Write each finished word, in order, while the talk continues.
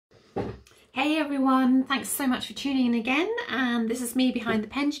Hey everyone, thanks so much for tuning in again, and this is me behind the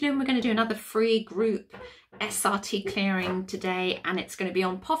pendulum. We're going to do another free group SRT clearing today, and it's going to be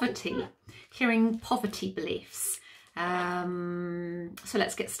on poverty, clearing poverty beliefs. So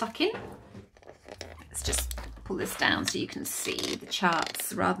let's get stuck in. Let's just pull this down so you can see the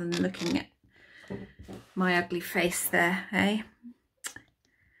charts rather than looking at my ugly face there, eh?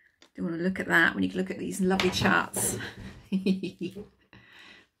 Don't want to look at that when you can look at these lovely charts.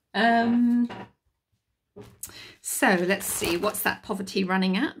 So let's see, what's that poverty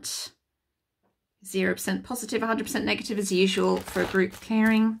running at? 0% positive, 100% negative as usual for a group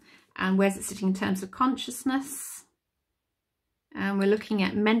clearing. And where's it sitting in terms of consciousness? And we're looking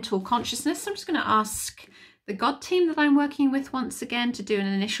at mental consciousness. I'm just going to ask the God team that I'm working with once again to do an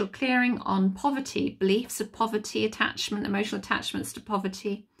initial clearing on poverty, beliefs of poverty, attachment, emotional attachments to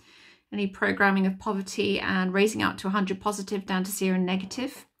poverty, any programming of poverty, and raising out to 100 positive down to 0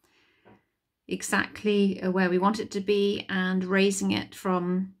 negative. Exactly where we want it to be, and raising it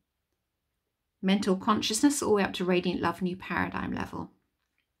from mental consciousness all the way up to radiant love, new paradigm level.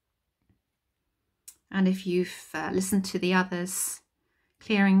 And if you've listened to the others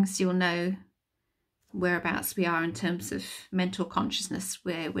clearings, you'll know whereabouts we are in terms of mental consciousness,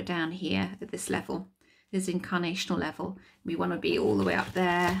 where we're down here at this level, this incarnational level. We want to be all the way up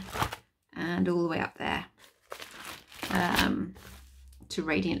there and all the way up there. To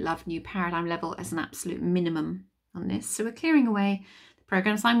radiant love, new paradigm level as an absolute minimum on this. So we're clearing away the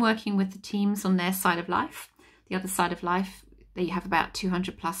programs. I'm working with the teams on their side of life. The other side of life, they have about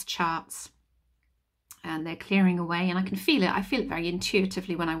 200 plus charts, and they're clearing away, and I can feel it. I feel it very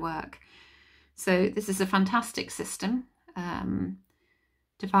intuitively when I work. So this is a fantastic system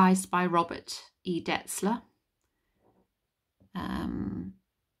devised by Robert E. Gettr.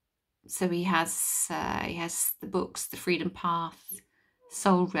 So he has the books, The Freedom Path,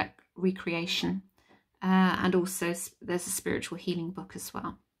 Soul Recreation, and also there's a spiritual healing book as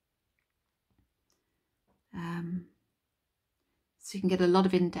well. So you can get a lot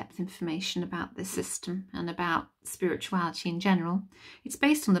of in-depth information about this system and about spirituality in general. It's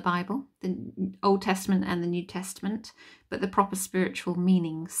based on the Bible, the Old Testament and the New Testament, but the proper spiritual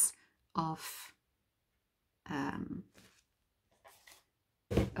meanings of some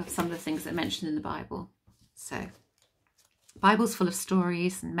of the things that are mentioned in the Bible. So the Bible's full of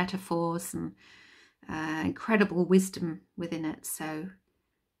stories and metaphors and incredible wisdom within it. So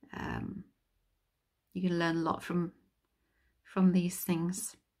you can learn a lot from these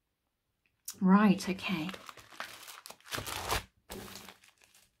things. Right, okay.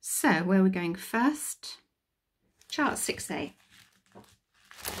 So where are we going first? Chart 6A.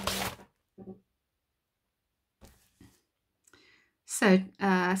 So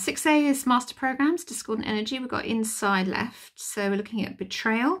 6A is master programs, discordant energy. We've got inside left. So we're looking at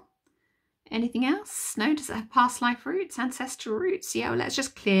betrayal. Anything else? No? Does it have past life roots, ancestral roots? Yeah, well, let's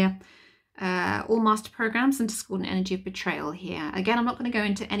just clear all master programs and discordant energy of betrayal here. Again, I'm not going to go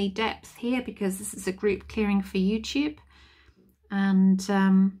into any depth here because this is a group clearing for YouTube.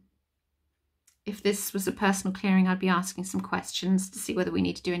 And if this was a personal clearing, I'd be asking some questions to see whether we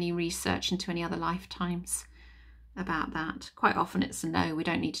need to do any research into any other lifetimes about that. Quite often it's a no, we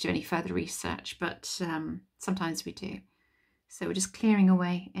don't need to do any further research, but sometimes we do. So we're just clearing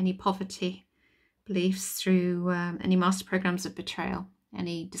away any poverty beliefs through any master programs of betrayal,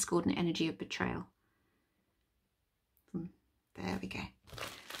 any discordant energy of betrayal. There we go.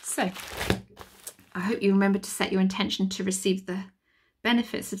 So I hope you remember to set your intention to receive the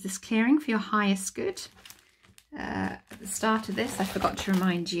benefits of this clearing for your highest good. At the start of this I forgot to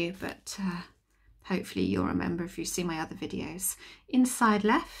remind you, but hopefully you'll remember if you see my other videos. Inside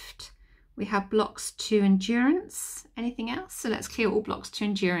left, we have blocks to endurance. Anything else? So let's clear all blocks to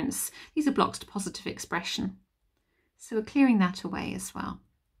endurance. These are blocks to positive expression. So we're clearing that away as well.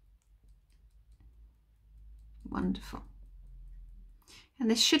 Wonderful. And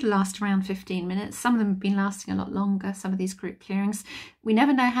this should last around 15 minutes. Some of them have been lasting a lot longer, some of these group clearings. We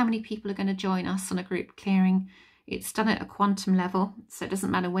never know how many people are going to join us on a group clearing. It's done at a quantum level, so it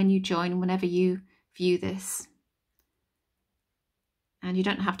doesn't matter when you join, whenever you view this. And you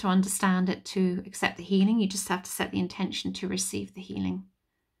don't have to understand it to accept the healing. You just have to set the intention to receive the healing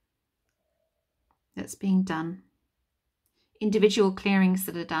that's being done. Individual clearings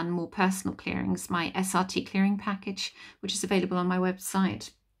that are done, more personal clearings, my SRT clearing package, which is available on my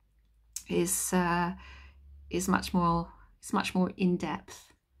website, is much more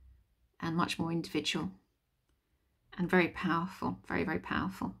in-depth and much more individual and very powerful, very, very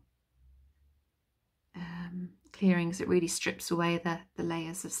powerful. Clearings, it really strips away the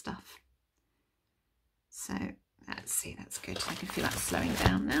layers of stuff. So let's see, that's good. I can feel that slowing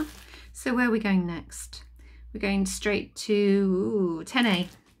down now. So where are we going next? We're going straight to 10A.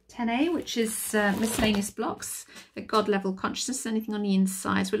 10A, which is miscellaneous blocks at God level consciousness, anything on the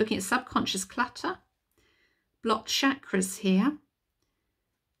inside. So we're looking at subconscious clutter, blocked chakras here,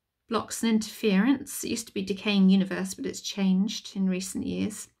 blocks and interference. It used to be decaying universe, but it's changed in recent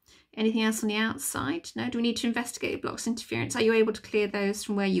years. Anything else on the outside? No? Do we need to investigate blocks, interference? Are you able to clear those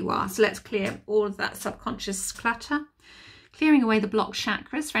from where you are? So let's clear all of that subconscious clutter. Clearing away the blocked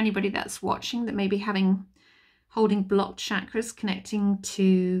chakras for anybody that's watching that may be holding blocked chakras, connecting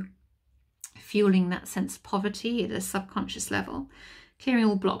to fueling that sense of poverty at a subconscious level. Clearing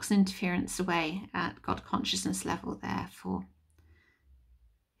all blocks and interference away at God consciousness level there for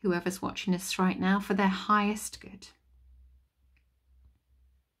whoever's watching us right now for their highest good.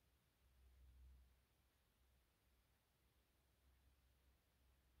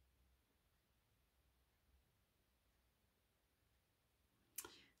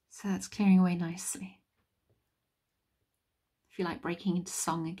 So that's clearing away nicely. I feel like breaking into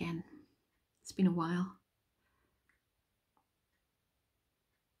song again. It's been a while.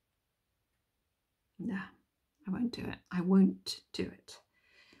 No, I won't do it. I won't do it.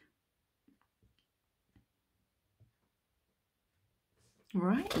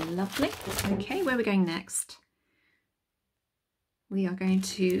 Right, lovely. Okay, where are we going next? We are going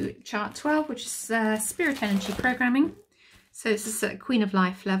to chart 12, which is spirit energy programming. So this is a Queen of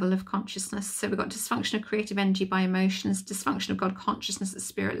Life level of consciousness. So we've got dysfunction of creative energy by emotions, dysfunction of God consciousness at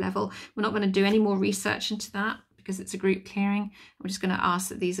spirit level. We're not going to do any more research into that because it's a group clearing. We're just going to ask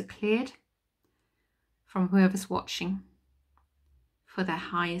that these are cleared from whoever's watching for their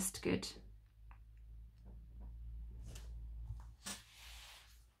highest good.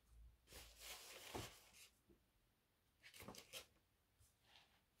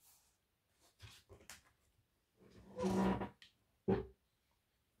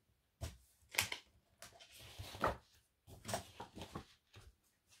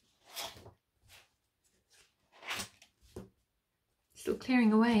 Still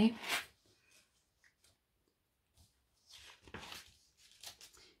clearing away.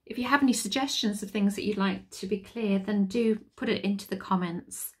 If you have any suggestions of things that you'd like to be clear, then do put it into the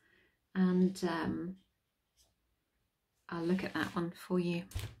comments and I'll look at that one for you,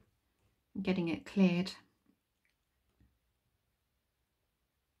 getting it cleared.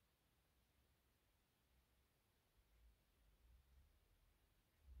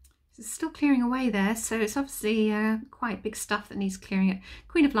 It's still clearing away there, so it's obviously quite big stuff that needs clearing. At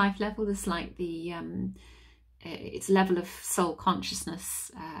Queen of Life level is like the its level of soul consciousness,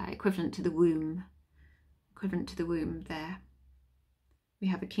 equivalent to the womb, there. We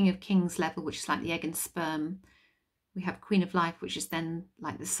have a King of Kings level, which is like the egg and sperm. We have Queen of Life, which is then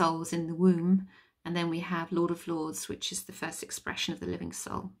like the souls in the womb, and then we have Lord of Lords, which is the first expression of the living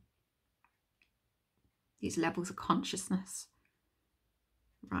soul. These levels of consciousness.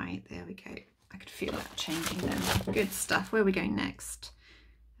 Right, there we go. I could feel that changing then. Good stuff. Where are we going next?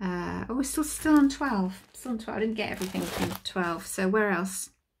 Oh, we're still on 12. Still on 12. I didn't get everything from 12. So where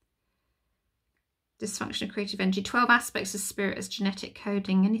else? Dysfunction of creative energy. 12 aspects of spirit as genetic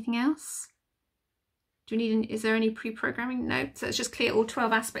coding. Anything else? Do we need? Is there any pre-programming? No. So let's just clear all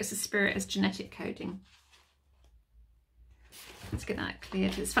 12 aspects of spirit as genetic coding. Let's get that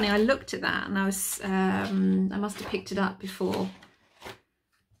cleared. It's funny. I looked at that and I was. I must have picked it up before.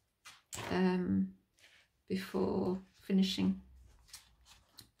 Before finishing.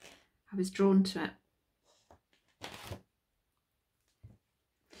 I was drawn to it.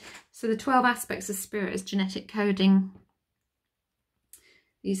 So the 12 aspects of spirit as genetic coding.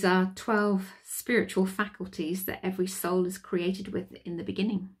 These are 12 spiritual faculties that every soul is created with in the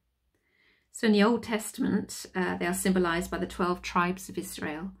beginning. So in the Old Testament, they are symbolized by the 12 tribes of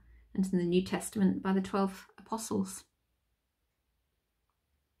Israel, and in the New Testament by the 12 apostles.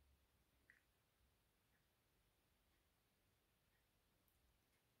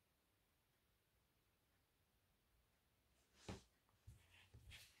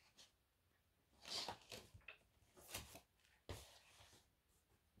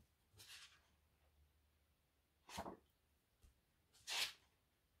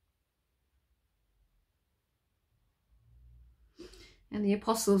 And the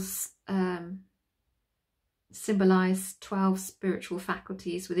apostles symbolize 12 spiritual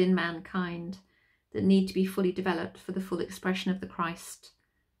faculties within mankind that need to be fully developed for the full expression of the Christ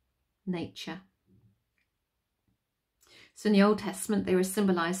nature. So in the Old Testament, they were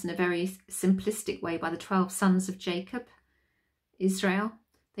symbolized in a very simplistic way by the 12 sons of Jacob, Israel.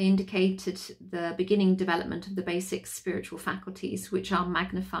 They indicated the beginning development of the basic spiritual faculties, which are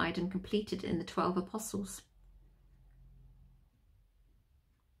magnified and completed in the 12 apostles.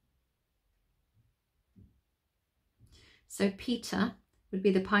 So Peter would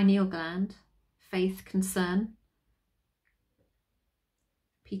be the pineal gland, faith, concern.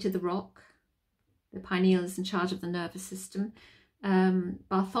 Peter the rock, the pineal is in charge of the nervous system.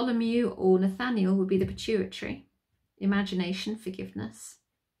 Bartholomew or Nathaniel would be the pituitary, imagination, forgiveness.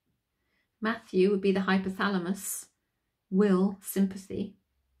 Matthew would be the hypothalamus, will, sympathy.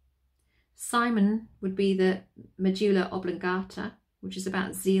 Simon would be the medulla oblongata, which is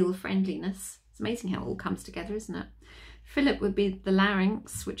about zeal, friendliness. It's amazing how it all comes together, isn't it? Philip would be the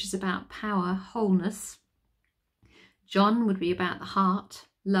larynx, which is about power, wholeness. John would be about the heart,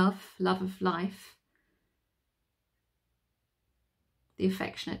 love, love of life, the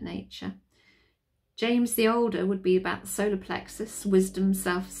affectionate nature. James the older would be about the solar plexus, wisdom,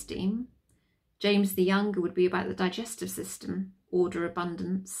 self-esteem. James the younger would be about the digestive system, order,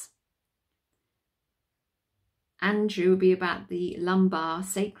 abundance. Andrew would be about the lumbar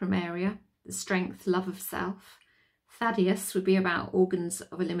sacrum area, the strength, love of self. Thaddeus would be about organs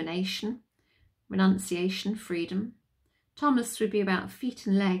of elimination, renunciation, freedom. Thomas would be about feet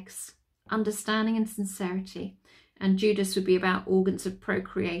and legs, understanding and sincerity. And Judas would be about organs of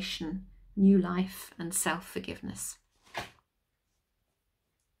procreation, new life and self-forgiveness.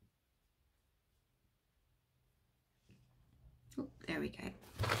 Oh, there we go.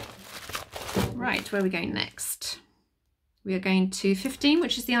 Right, where are we going next? We are going to 15,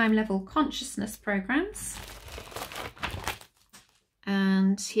 which is the I am level consciousness programs.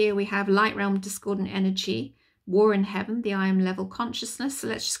 And here we have light realm, discordant energy, war in heaven, the I am level consciousness. So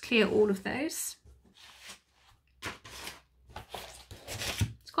let's just clear all of those.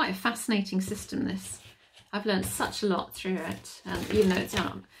 It's quite a fascinating system, this. I've learned such a lot through it, even though it's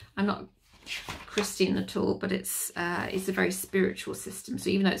I'm not Christian at all, but it's a very spiritual system. So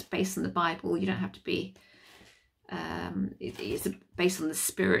even though it's based on the Bible, you don't have to be. It is based on the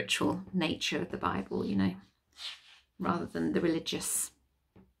spiritual nature of the Bible, you know, rather than the religious,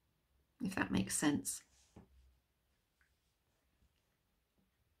 if that makes sense.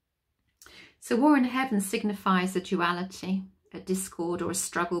 So war in heaven signifies a duality, a discord or a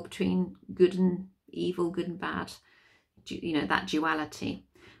struggle between good and evil, good and bad, you know, that duality.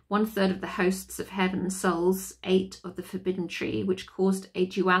 1/3 of the hosts of heaven souls ate of the forbidden tree, which caused a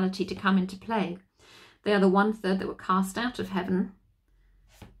duality to come into play. They are the 1/3 that were cast out of heaven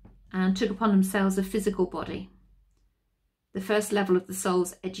and took upon themselves a physical body. The first level of the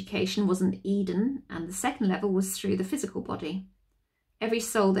soul's education was in Eden, and the second level was through the physical body. Every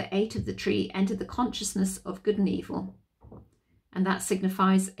soul that ate of the tree entered the consciousness of good and evil, and that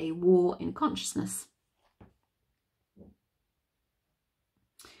signifies a war in consciousness.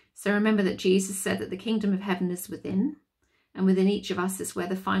 So remember that Jesus said that the kingdom of heaven is within, and within each of us is where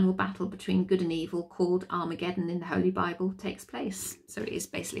the final battle between good and evil, called Armageddon in the Holy Bible, takes place. So it is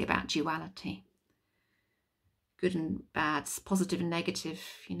basically about duality. Good and bad, positive and negative,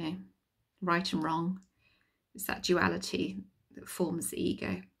 you know, right and wrong. It's that duality that forms the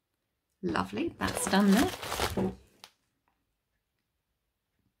ego. Lovely, that's done there.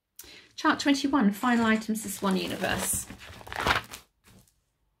 Chart 21, final items, this one universe.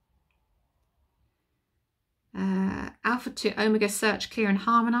 Alpha to Omega, search, clear and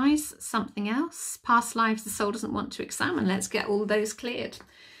harmonize. Something else. Past lives the soul doesn't want to examine. Let's get all of those cleared.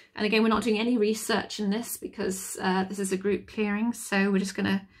 And again, we're not doing any research in this because this is a group clearing. So we're just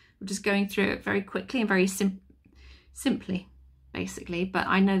going through it very quickly and very simply, basically. But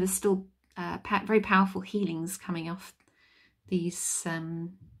I know there's still very powerful healings coming off these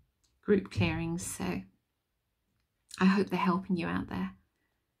group clearings. So I hope they're helping you out there.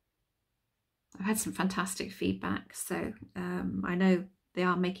 I've had some fantastic feedback, so I know they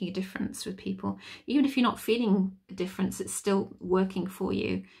are making a difference with people. Even if you're not feeling a difference, it's still working for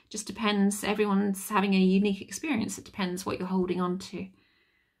you. Just depends, everyone's having a unique experience. It depends what you're holding on to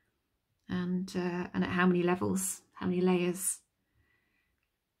and at how many levels, how many layers,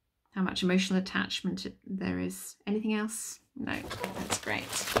 how much emotional attachment there is. Anything else? No, that's great.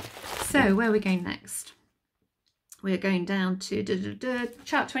 So where are we going next? We're going down to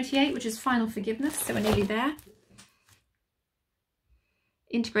chart 28, which is final forgiveness. So we're nearly there.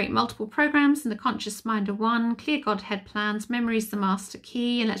 Integrate multiple programs in the conscious mind of one. Clear Godhead plans. Memory is the master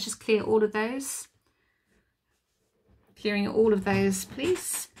key. And let's just clear all of those. Clearing all of those,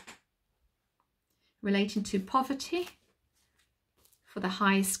 please. Relating to poverty for the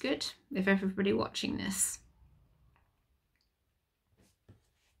highest good of everybody watching this.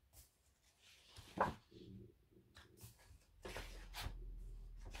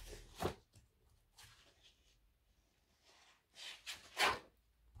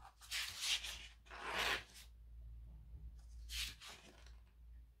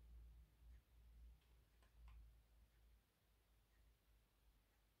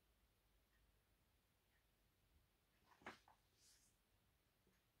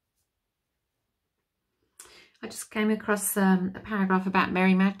 I just came across a paragraph about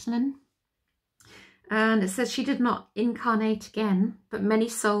Mary Magdalene, and it says she did not incarnate again, but many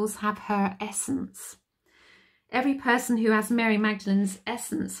souls have her essence. Every person who has Mary Magdalene's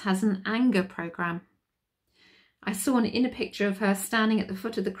essence has an anger program. I saw an inner picture of her standing at the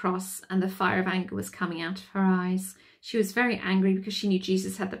foot of the cross, and the fire of anger was coming out of her eyes. She was very angry because she knew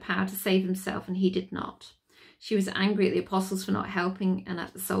Jesus had the power to save himself and he did not. She was angry at the apostles for not helping and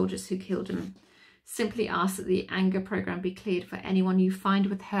at the soldiers who killed him. Simply ask that the anger program be cleared for anyone you find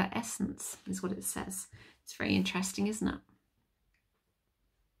with her essence, is what it says. It's very interesting, isn't it?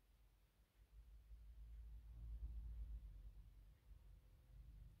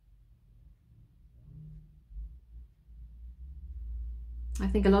 I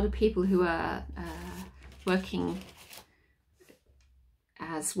think a lot of people who are working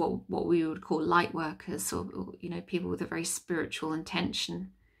as what we would call light workers, or you know, people with a very spiritual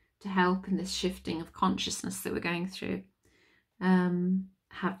intention to help in this shifting of consciousness that we're going through,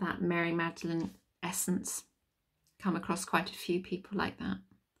 have that Mary Magdalene essence. Come across quite a few people like that.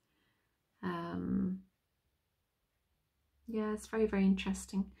 Yeah, it's very, very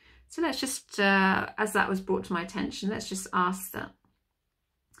interesting. So let's just, as that was brought to my attention, let's just ask that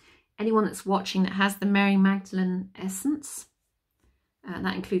anyone that's watching that has the Mary Magdalene essence, and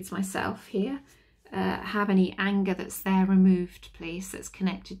that includes myself here, have any anger that's there removed, please, that's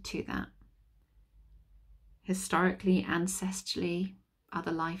connected to that. Historically, ancestrally,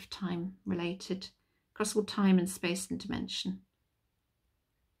 other lifetime related, across all time and space and dimension.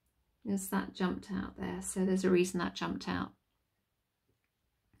 There's that jumped out there, so there's a reason that jumped out.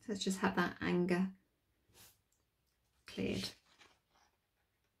 So let's just have that anger cleared.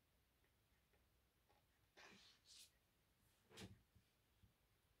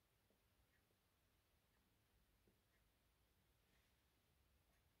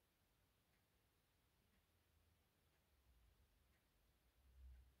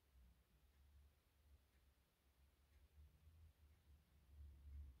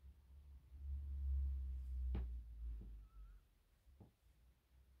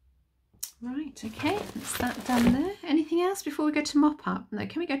 Right, okay, that's that done there. Anything else before we go to mop up? No,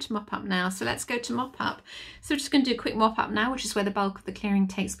 can we go to mop up now? So let's go to mop up. So we're just going to do a quick mop up now, which is where the bulk of the clearing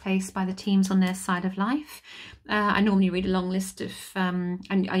takes place by the teams on their side of life. I normally read a long list of, and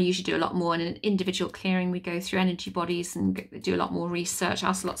I usually do a lot more in an individual clearing. We go through energy bodies and do a lot more research,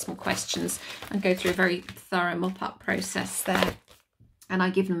 ask lots more questions, and go through a very thorough mop up process there. And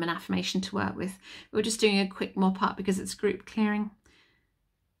I give them an affirmation to work with. We're just doing a quick mop up because it's group clearing.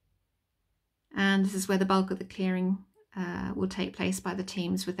 And this is where the bulk of the clearing will take place by the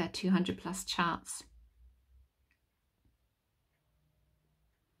teams with their 200+ charts.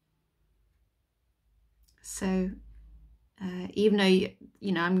 So even though,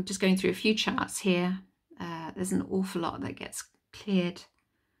 you know, I'm just going through a few charts here, there's an awful lot that gets cleared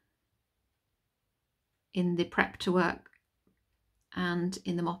in the prep to work and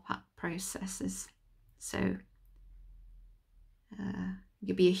in the mop-up processes. So it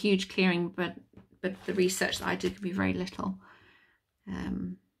could be a huge clearing, but the research that I did could be very little.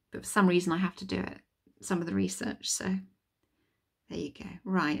 But for some reason I have to do it, some of the research. So there you go.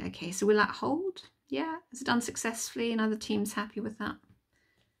 Right, okay, so will that hold? Yeah, is it done successfully and other teams happy with that?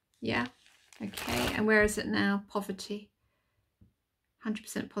 Yeah, okay, and where is it now? Poverty.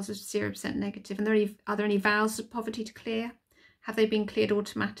 100% positive, 0% negative. And are there any vows of poverty to clear? Have they been cleared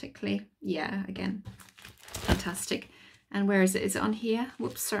automatically? Yeah, again, fantastic. And where is it? Is it on here?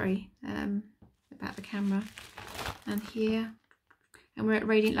 Whoops, sorry, about the camera. And here. And we're at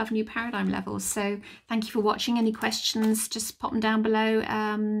Radiant Love New Paradigm levels. So thank you for watching. Any questions, just pop them down below.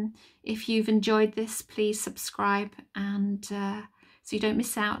 If you've enjoyed this, please subscribe, and so you don't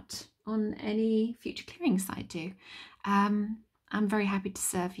miss out on any future clearings that I do. I'm very happy to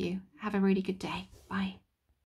serve you. Have a really good day. Bye.